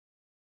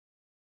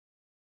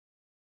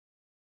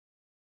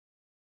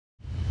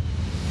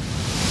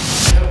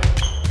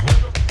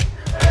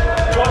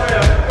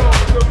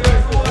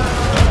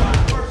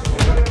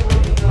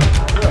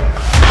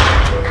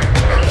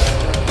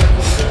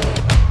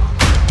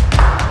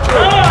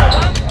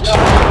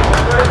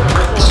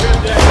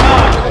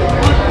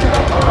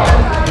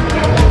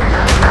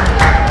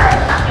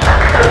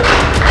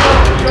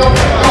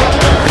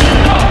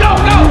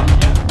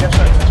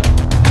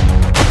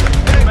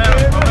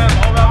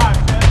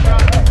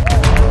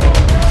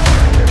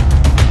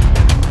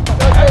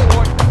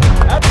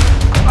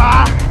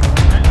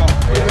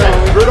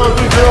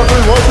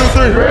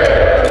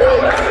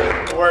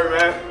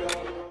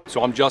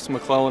So I'm Justin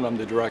McClellan. I'm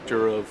the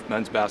director of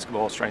men's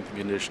basketball strength and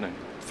conditioning.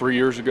 3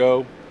 years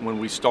ago, when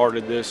we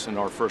started this in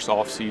our first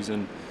off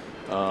season,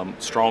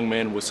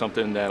 strongman was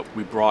something that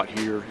we brought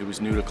here. It was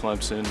new to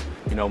Clemson.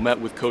 Met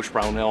with Coach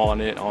Brownell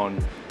on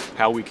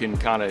how we can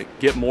kind of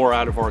get more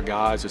out of our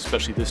guys,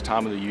 especially this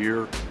time of the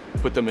year,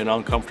 put them in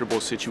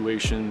uncomfortable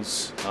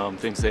situations,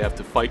 things they have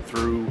to fight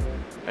through,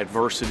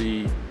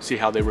 adversity, see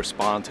how they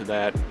respond to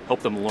that,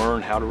 help them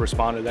learn how to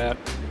respond to that.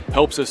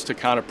 Helps us to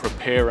kind of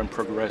prepare and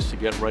progress to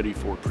get ready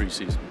for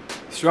preseason.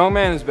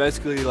 Strongman is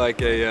basically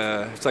like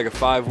it's like a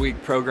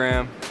 5-week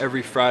program.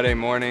 Every Friday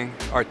morning,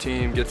 our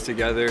team gets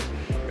together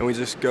and we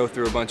just go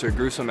through a bunch of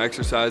gruesome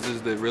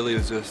exercises that really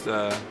is just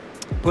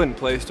put in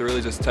place to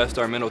really just test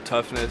our mental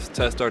toughness,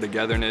 test our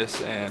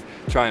togetherness, and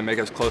try and make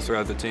us closer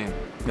as a team.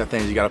 You got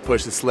things, you got to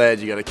push the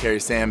sled, you got to carry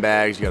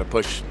sandbags, you got to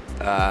push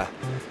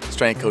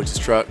strength coach's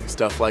truck,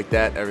 stuff like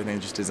that.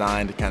 Everything's just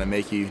designed to kind of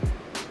make you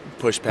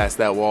push past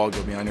that wall,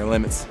 go beyond your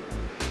limits.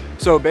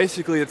 So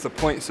basically it's a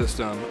point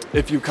system.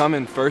 If you come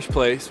in first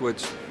place,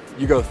 which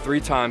you go 3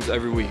 times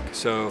every week,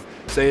 so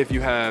say if you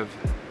have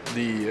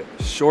the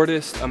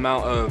shortest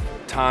amount of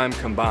time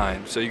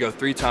combined, so you go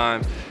 3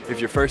 times, if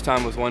your first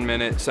time was 1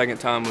 minute, second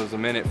time was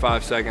 1 minute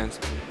 5 seconds,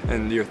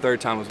 and your third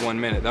time was 1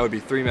 minute, that would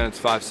be 3 minutes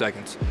 5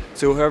 seconds.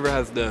 So whoever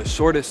has the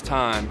shortest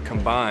time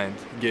combined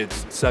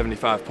gets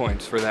 75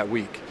 points for that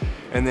week.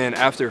 And then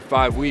after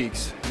 5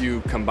 weeks,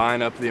 you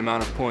combine up the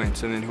amount of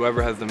points, and then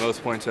whoever has the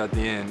most points at the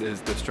end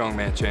is the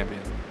strongman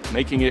champion.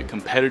 Making it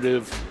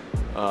competitive,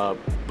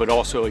 but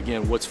also,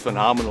 again, what's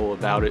phenomenal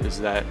about it is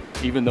that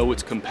even though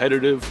it's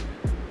competitive,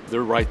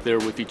 they're right there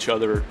with each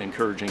other,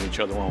 encouraging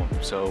each other on.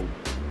 So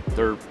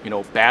they're,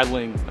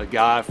 battling a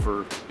guy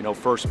for,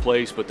 first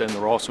place, but then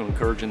they're also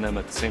encouraging them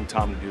at the same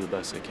time to do the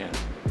best they can.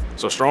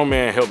 So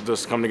Strongman helped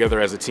us come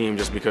together as a team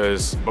just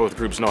because both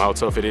groups know how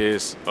tough it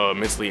is,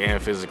 mentally and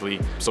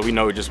physically. So we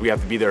know we have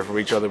to be there for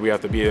each other. We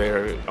have to be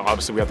there.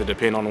 Obviously, we have to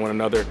depend on one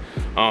another.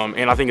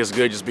 And I think it's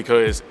good just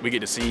because we get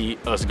to see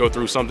us go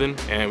through something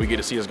and we get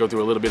to see us go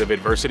through a little bit of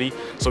adversity.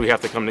 So we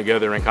have to come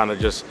together and kind of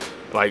just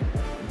like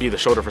be the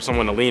shoulder for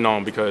someone to lean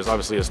on, because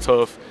obviously it's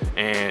tough.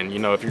 And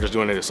if you're just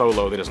doing it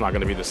solo, then it's not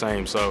going to be the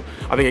same. So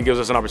I think it gives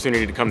us an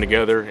opportunity to come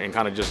together and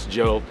kind of just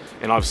gel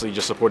and obviously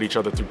just support each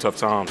other through tough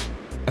times.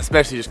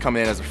 Especially just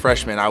coming in as a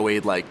freshman, I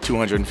weighed like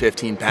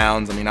 215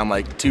 pounds. I mean, I'm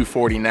like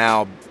 240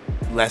 now,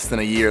 less than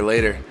a year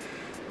later.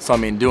 So I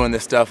mean, doing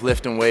this stuff,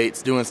 lifting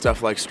weights, doing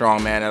stuff like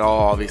strongman, it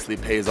all obviously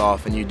pays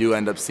off, and you do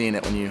end up seeing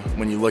it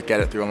when you look at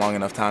it through a long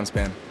enough time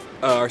span.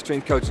 Our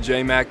strength coach,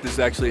 J-Mac, this is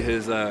actually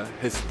his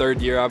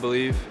 3rd year, I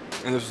believe.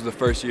 And this was the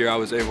first year I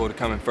was able to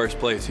come in first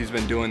place. He's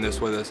been doing this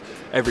with us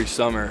every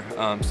summer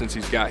since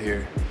he's got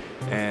here.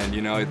 And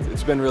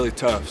it's been really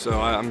tough,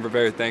 so I'm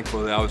very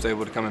thankful that I was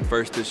able to come in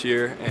first this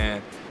year.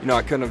 And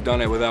I couldn't have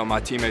done it without my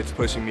teammates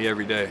pushing me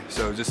every day.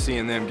 So just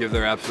seeing them give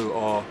their absolute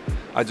all,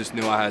 I just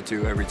knew I had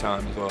to every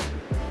time as well.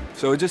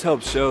 So it just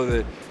helps show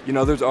that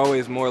there's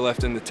always more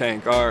left in the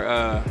tank.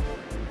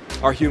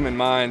 Our human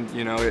mind,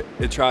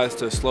 it tries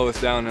to slow us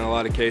down in a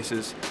lot of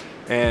cases.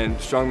 And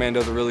Strongman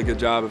does a really good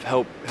job of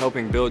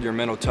helping build your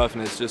mental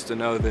toughness, just to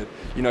know that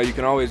you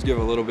can always give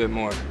a little bit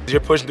more. You're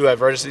pushing through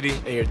adversity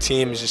and your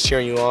team is just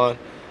cheering you on.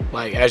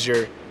 Like as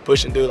you're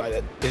pushing through like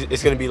that,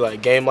 it's gonna be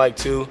like game like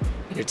 2. When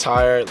you're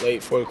tired,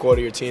 late 4th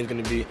quarter, your team's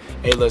gonna be,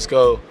 hey, let's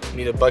go. We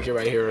need a bucket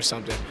right here or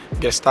something.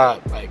 Get a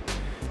stop. Like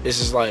this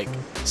is like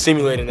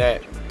simulating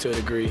that to a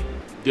degree.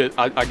 Yeah,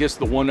 I guess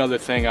the one other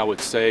thing I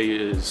would say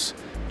is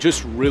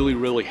just really,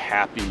 really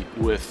happy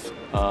with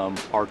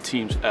our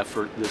team's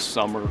effort this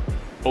summer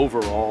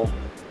overall.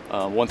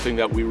 One thing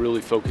that we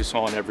really focus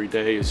on every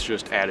day is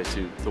just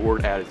attitude, the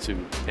word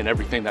attitude, and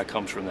everything that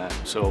comes from that.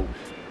 So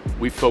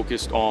we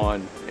focused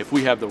on, if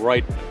we have the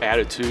right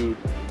attitude,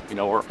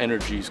 our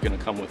energy is going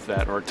to come with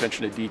that, our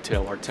attention to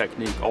detail, our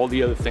technique, all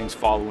the other things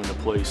follow into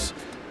place.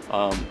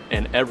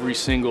 And every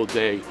single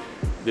day,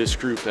 this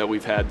group that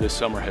we've had this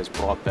summer has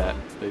brought that.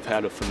 They've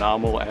had a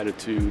phenomenal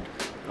attitude.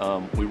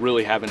 We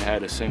really haven't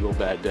had a single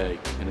bad day,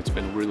 and it's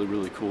been really,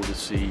 really cool to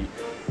see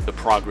the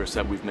progress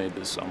that we've made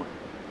this summer.